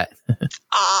pursued that.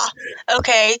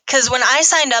 Okay. Because when I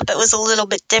signed up, it was a little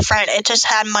bit different. It just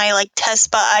had my like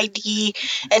TESPA ID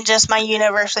and just my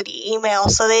university email,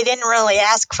 so they didn't really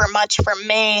ask for much from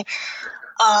me.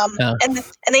 And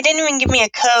they didn't even give me a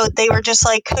code. They were just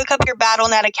like, hook up your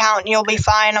BattleNet account and you'll be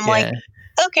fine. I'm like,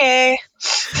 okay.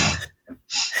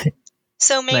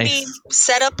 So maybe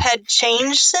setup had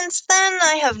changed since then?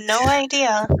 I have no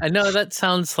idea. I know that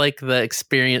sounds like the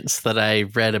experience that I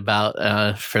read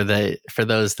about for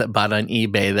those that bought on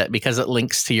eBay, that because it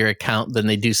links to your account, then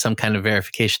they do some kind of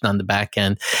verification on the back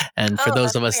end. And for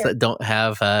those of us that don't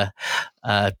have a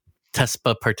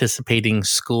TESPA participating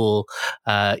school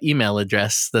email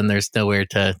address, then there's nowhere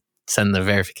to send the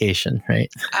verification, right?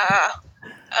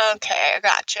 Okay, I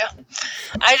gotcha.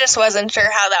 I just wasn't sure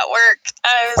how that worked.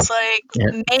 I was like,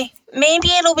 maybe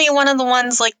it'll be one of the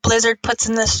ones like Blizzard puts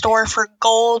in the store for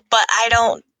gold, but I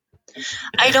don't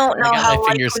know how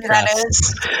likely that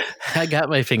is. I got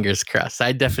my fingers crossed.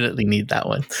 I definitely need that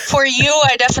one. For you,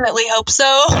 I definitely hope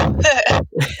so.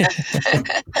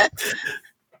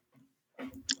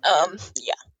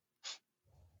 Yeah.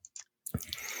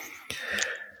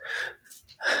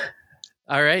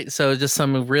 All right, so just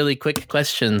some really quick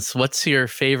questions. What's your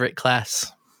favorite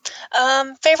class?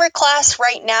 Favorite class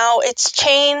right now, it's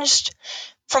changed.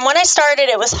 From when I started,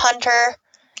 it was Hunter,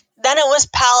 then it was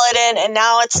Paladin, and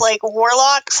now it's like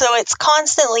Warlock, so it's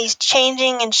constantly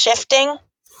changing and shifting.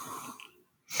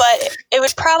 But it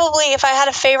would probably, if I had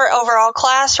a favorite overall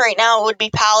class right now, it would be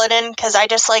Paladin, because I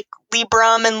just like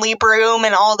Libram and Libroom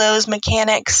and all those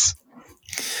mechanics.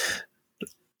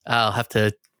 I'll have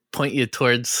to point you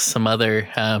towards some other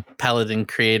Paladin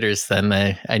creators. Then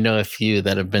I know a few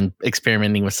that have been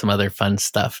experimenting with some other fun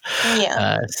stuff.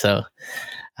 Yeah.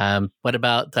 What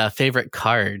about favorite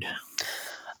card?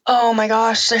 Oh my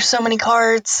gosh, there's so many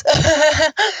cards.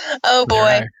 Oh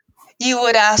boy, you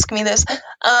would ask me this.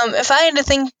 If I had to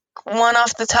think one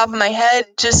off the top of my head,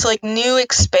 just like new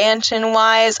expansion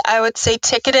wise, I would say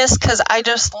Ticketus, because I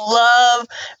just love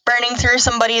burning through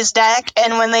somebody's deck,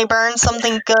 and when they burn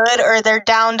something good or they're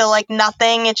down to like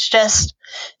nothing, it's just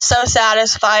so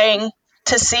satisfying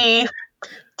to see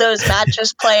those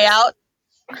matches play out.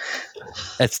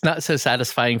 It's not so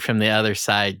satisfying from the other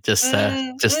side, just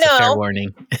a fair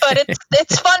warning. But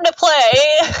it's fun to play.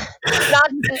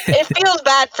 It feels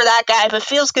bad for that guy, but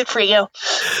feels good for you.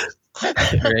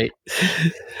 Right.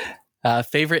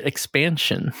 Favorite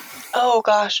expansion? Oh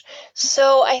gosh.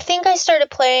 So I think I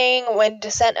started playing when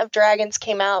Descent of Dragons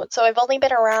came out. So I've only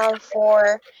been around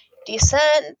for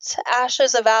Descent,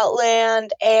 Ashes of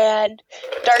Outland, and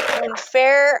Darkmoon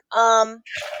Faire.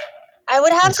 I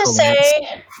would have to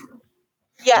say,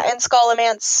 and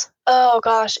Scholomance. Oh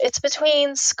gosh, it's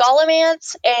between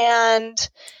Scholomance and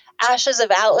Ashes of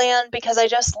Outland, because I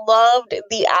just loved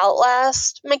the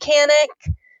Outlast mechanic.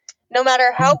 No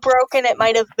matter how broken it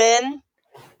might have been,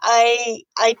 I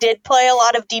did play a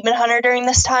lot of Demon Hunter during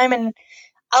this time, and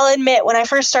I'll admit, when I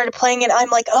first started playing it, I'm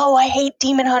like, oh, I hate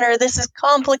Demon Hunter, this is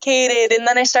complicated, and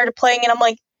then I started playing it, I'm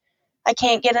like, I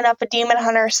can't get enough of Demon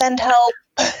Hunter, send help.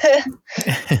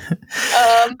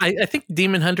 I think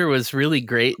Demon Hunter was really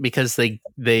great because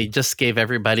they just gave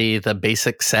everybody the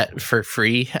basic set for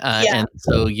free, and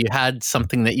so you had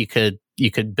something that you could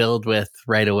build with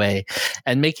right away,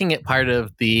 and making it part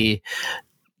of the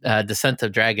Descent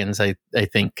of Dragons, I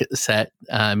think set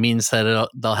means that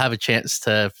they'll have a chance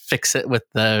to fix it with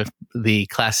the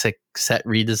classic set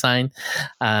redesign.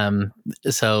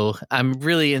 So I'm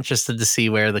really interested to see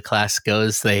where the class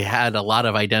goes. They had a lot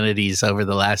of identities over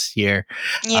the last year,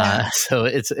 so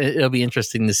it'll be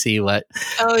interesting to see what.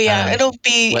 It'll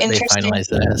be interesting. They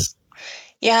finalize it as.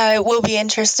 Yeah, it will be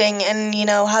interesting, and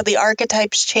how the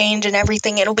archetypes change and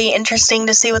everything. It'll be interesting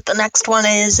to see what the next one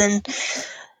is, and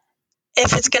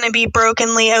if it's going to be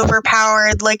brokenly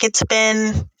overpowered like it's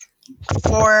been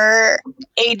for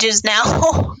ages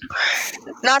now.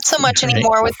 Not so much Right.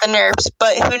 anymore with the nerfs,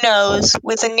 but who knows?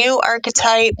 With a new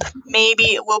archetype,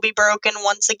 maybe it will be broken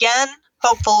once again.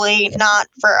 Hopefully not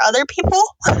for other people.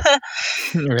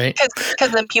 Right.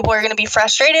 Because then people are going to be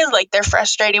frustrated, like they're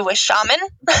frustrated with Shaman.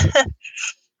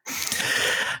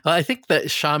 Well, I think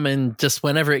that Shaman, just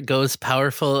whenever it goes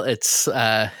powerful, it's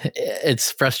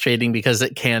frustrating because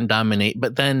it can dominate.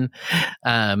 But then,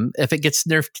 if it gets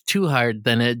nerfed too hard,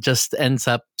 then it just ends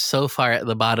up so far at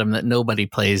the bottom that nobody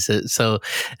plays it. So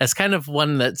it's kind of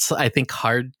one that's, I think,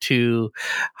 hard to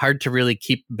really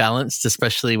keep balanced,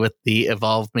 especially with the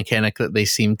evolved mechanic that they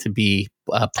seem to be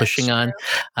pushing on.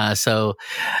 So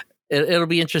it'll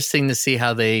be interesting to see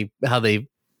how they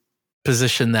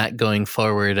position that going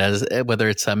forward, as whether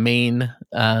it's a main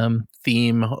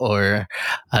theme or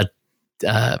a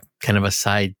kind of a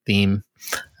side theme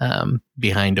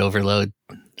behind Overload,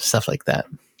 stuff like that.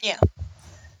 Yeah.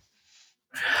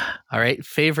 All right,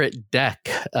 favorite deck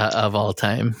of all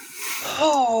time.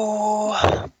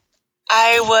 Oh,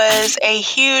 I was a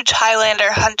huge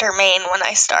Highlander Hunter main when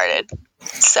I started,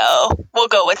 so we'll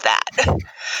go with that.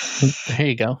 There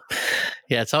you go.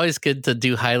 Yeah, it's always good to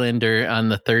do Highlander on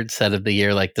the third set of the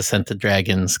year, like Descent of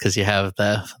Dragons, because you have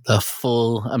the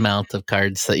full amount of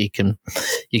cards that you can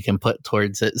put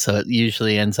towards it. So it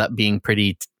usually ends up being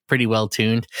pretty well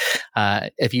tuned.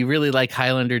 If you really like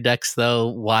Highlander decks, though,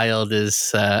 Wild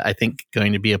is, I think,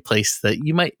 going to be a place that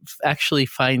you might actually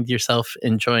find yourself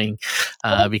enjoying,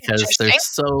 because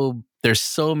there's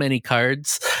so many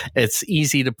cards. It's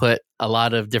easy to put a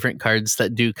lot of different cards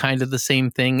that do kind of the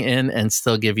same thing in and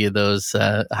still give you those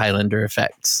Highlander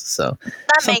effects. So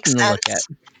that makes sense. Look at.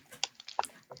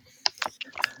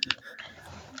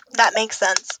 That makes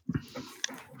sense.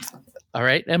 All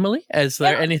right, Emily, is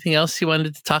there anything else you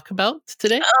wanted to talk about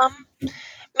today?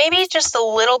 Maybe just a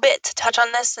little bit to touch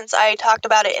on this, since I talked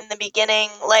about it in the beginning.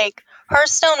 Like,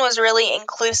 Hearthstone was really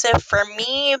inclusive for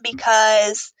me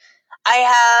because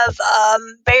I have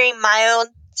very mild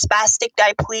spastic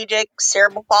diplegic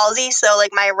cerebral palsy. So,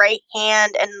 like, my right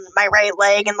hand and my right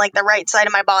leg and, like, the right side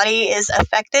of my body is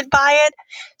affected by it.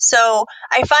 So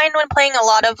I find when playing a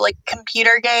lot of, like,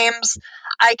 computer games,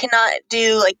 I cannot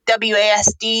do, like,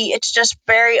 WASD. It's just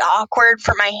very awkward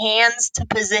for my hands to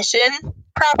position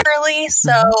properly.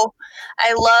 So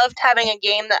I loved having a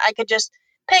game that I could just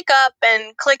pick up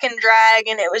and click and drag,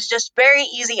 and it was just very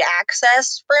easy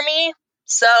access for me.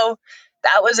 So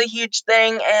that was a huge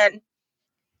thing. And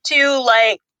two,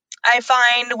 like, I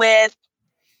find with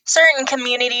certain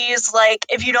communities, like,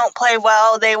 if you don't play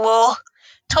well, they will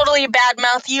totally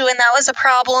badmouth you, and that was a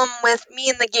problem with me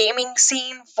in the gaming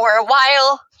scene for a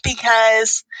while,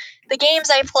 because the games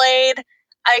I played,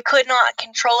 I could not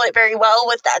control it very well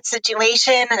with that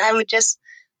situation, and I would just,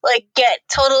 like, get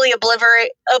totally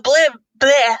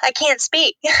I can't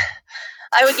speak.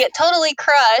 I would get totally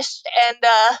crushed, and,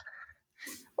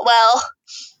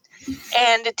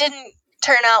 and it didn't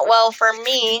turn out well for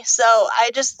me. So I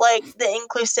just like the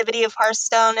inclusivity of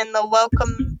Hearthstone and the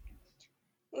welcome,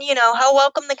 how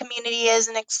welcome the community is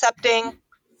and accepting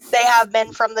they have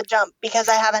been from the jump, because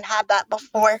I haven't had that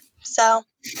before. So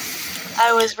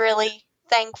I was really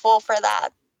thankful for that.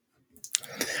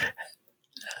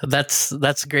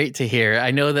 That's great to hear. I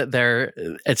know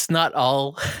that it's not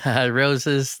all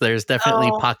roses. There's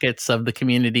definitely pockets of the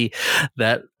community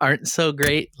that aren't so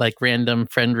great, like random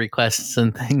friend requests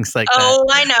and things like that. Oh,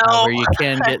 I know. Where you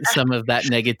can get some of that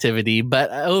negativity.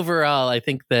 But overall, I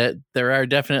think that there are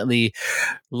definitely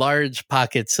large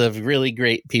pockets of really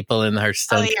great people in the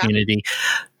Hearthstone community.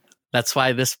 That's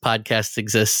why this podcast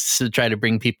exists, to try to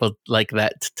bring people like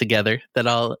that together that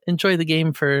all enjoy the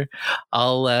game for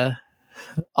all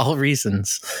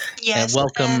reasons. Yes, and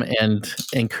welcome and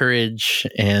encourage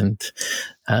and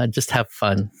just have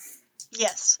fun.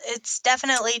 Yes, it's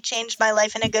definitely changed my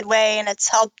life in a good way, and it's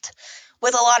helped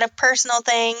with a lot of personal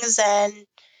things and,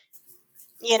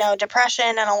 depression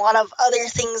and a lot of other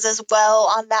things as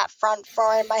well on that front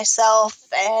for myself.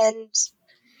 And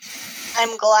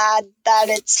I'm glad that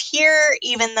it's here,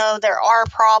 even though there are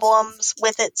problems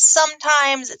with it.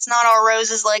 Sometimes it's not all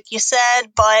roses, like you said,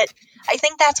 but I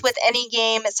think that's with any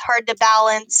game. It's hard to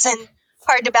balance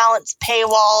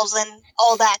paywalls and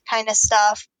all that kind of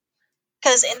stuff.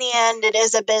 Because in the end, it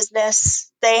is a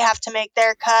business. They have to make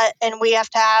their cut, and we have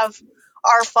to have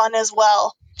our fun as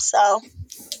well. So,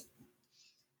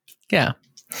 yeah.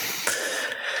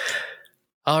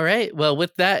 All right. Well,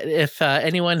 with that, if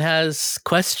anyone has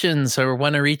questions or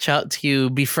want to reach out to you,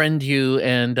 befriend you,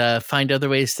 and find other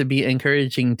ways to be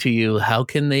encouraging to you, how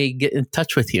can they get in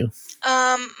touch with you?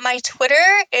 My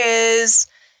Twitter is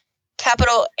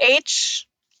capital H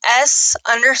S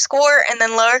 _ and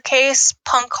then lowercase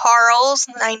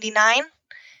punkharls99.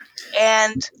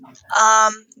 And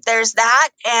there's that.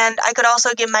 And I could also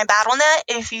give my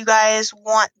BattleNet if you guys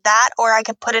want that, or I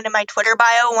could put it in my Twitter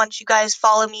bio once you guys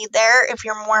follow me there if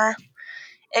you're more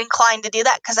inclined to do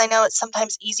that, because I know it's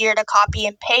sometimes easier to copy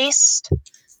and paste.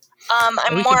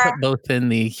 We can put both in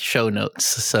the show notes.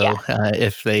 So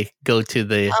if they go to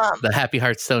the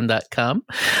happyhearthstone.com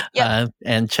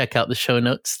and check out the show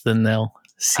notes, then they'll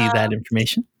see that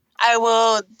information. I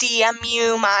will DM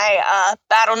you my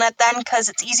BattleNet then, because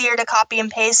it's easier to copy and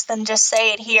paste than just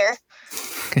say it here.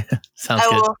 Sounds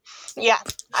good.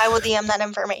 I will DM that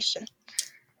information.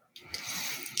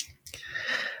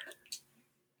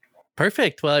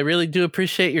 Perfect. Well, I really do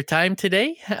appreciate your time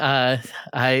today.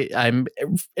 I'm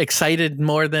excited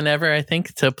more than ever, I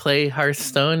think, to play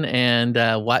Hearthstone and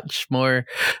watch more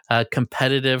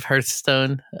competitive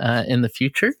Hearthstone in the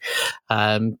future.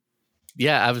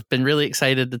 I've been really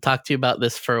excited to talk to you about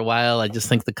this for a while. I just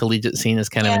think the collegiate scene is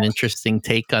kind of an interesting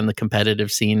take on the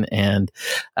competitive scene, and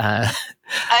I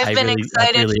really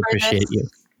appreciate you.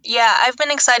 Yeah, I've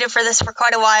been excited for this for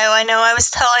quite a while. I know I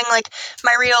was telling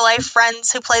my real life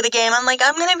friends who play the game, I'm like,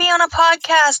 I'm going to be on a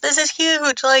podcast. This is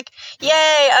huge. Yay.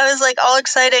 I was all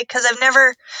excited because I've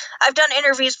done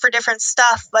interviews for different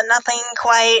stuff, but nothing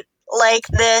quite like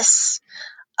this.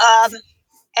 And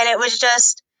it was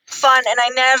just fun. And I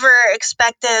never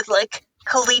expected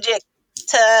collegiate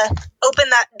to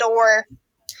open that door.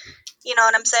 You know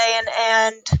what I'm saying?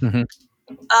 And,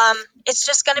 it's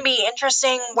just going to be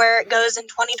interesting where it goes in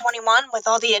 2021 with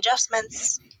all the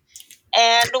adjustments.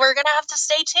 And we're going to have to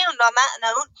stay tuned on that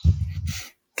note.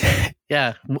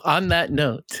 Yeah, on that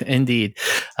note, indeed.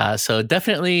 So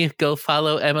definitely go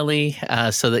follow Emily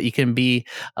so that you can be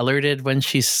alerted when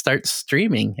she starts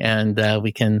streaming, and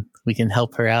we can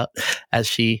help her out as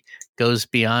she goes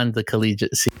beyond the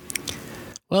collegiate scene.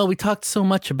 Well, we talked so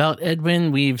much about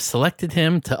Edwin, we've selected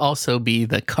him to also be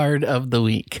the card of the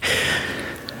week.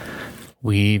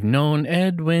 We've known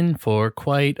Edwin for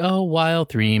quite a while,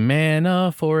 3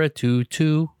 mana for a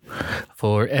 2/2.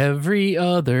 For every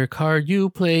other card you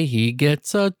play, he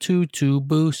gets a 2/2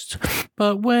 boost.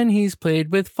 But when he's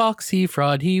played with Foxy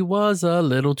Fraud, he was a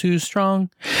little too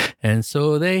strong. And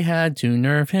so they had to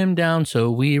nerf him down, so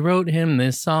we wrote him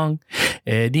this song.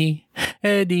 Eddie,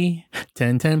 Eddie,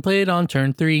 10/10 played on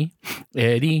turn 3.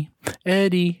 Eddie,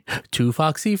 Eddie, 2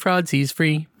 Foxy Frauds, he's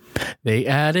free. They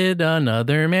added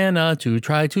another mana to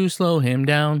try to slow him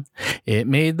down. It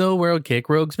made the world kick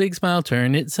Rogue's big smile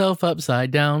turn itself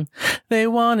upside down. They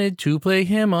wanted to play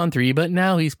him on 3, but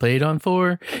now he's played on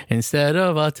 4. Instead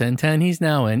of a 10/10, he's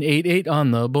now an 8/8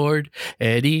 on the board.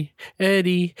 Eddie,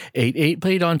 Eddie, 8/8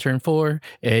 played on turn 4.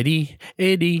 Eddie,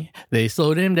 Eddie, they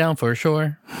slowed him down for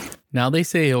sure. Now they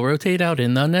say he'll rotate out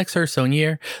in the next Hearthstone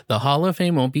year. The Hall of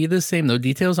Fame won't be the same, though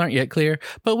details aren't yet clear.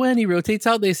 But when he rotates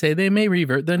out, they say they may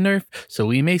revert the nerf. So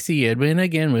we may see Edwin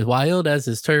again with Wild as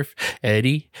his turf.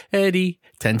 Eddie, Eddie,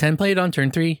 10/10 played on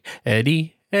turn 3.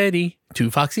 Eddie, Eddie, 2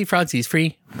 Foxy Frauds, he's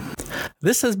free.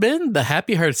 This has been The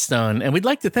Happy Hearthstone, and we'd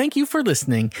like to thank you for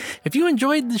listening. If you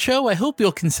enjoyed the show, I hope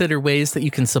you'll consider ways that you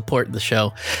can support the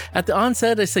show. At the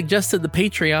onset, I suggested the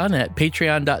Patreon at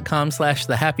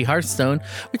patreon.com/thehappyhearthstone,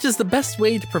 which is the best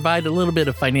way to provide a little bit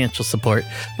of financial support.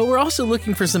 But we're also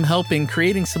looking for some help in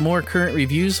creating some more current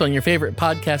reviews on your favorite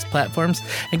podcast platforms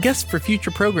and guests for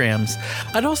future programs.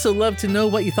 I'd also love to know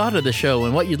what you thought of the show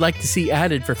and what you'd like to see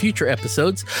added for future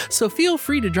episodes, so feel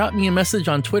free to drop me a message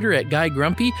on Twitter at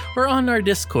GuyGrumpy or on our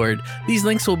Discord. These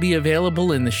links will be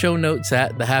available in the show notes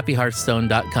at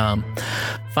thehappyhearthstone.com.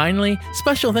 Finally,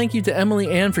 special thank you to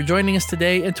Emily Ann for joining us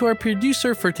today, and to our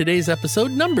producer for today's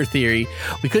episode, Number Theory.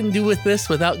 We couldn't do with this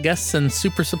without guests and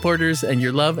super supporters, and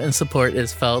your love and support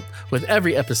is felt with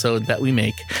every episode that we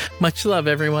make. Much love,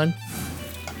 everyone.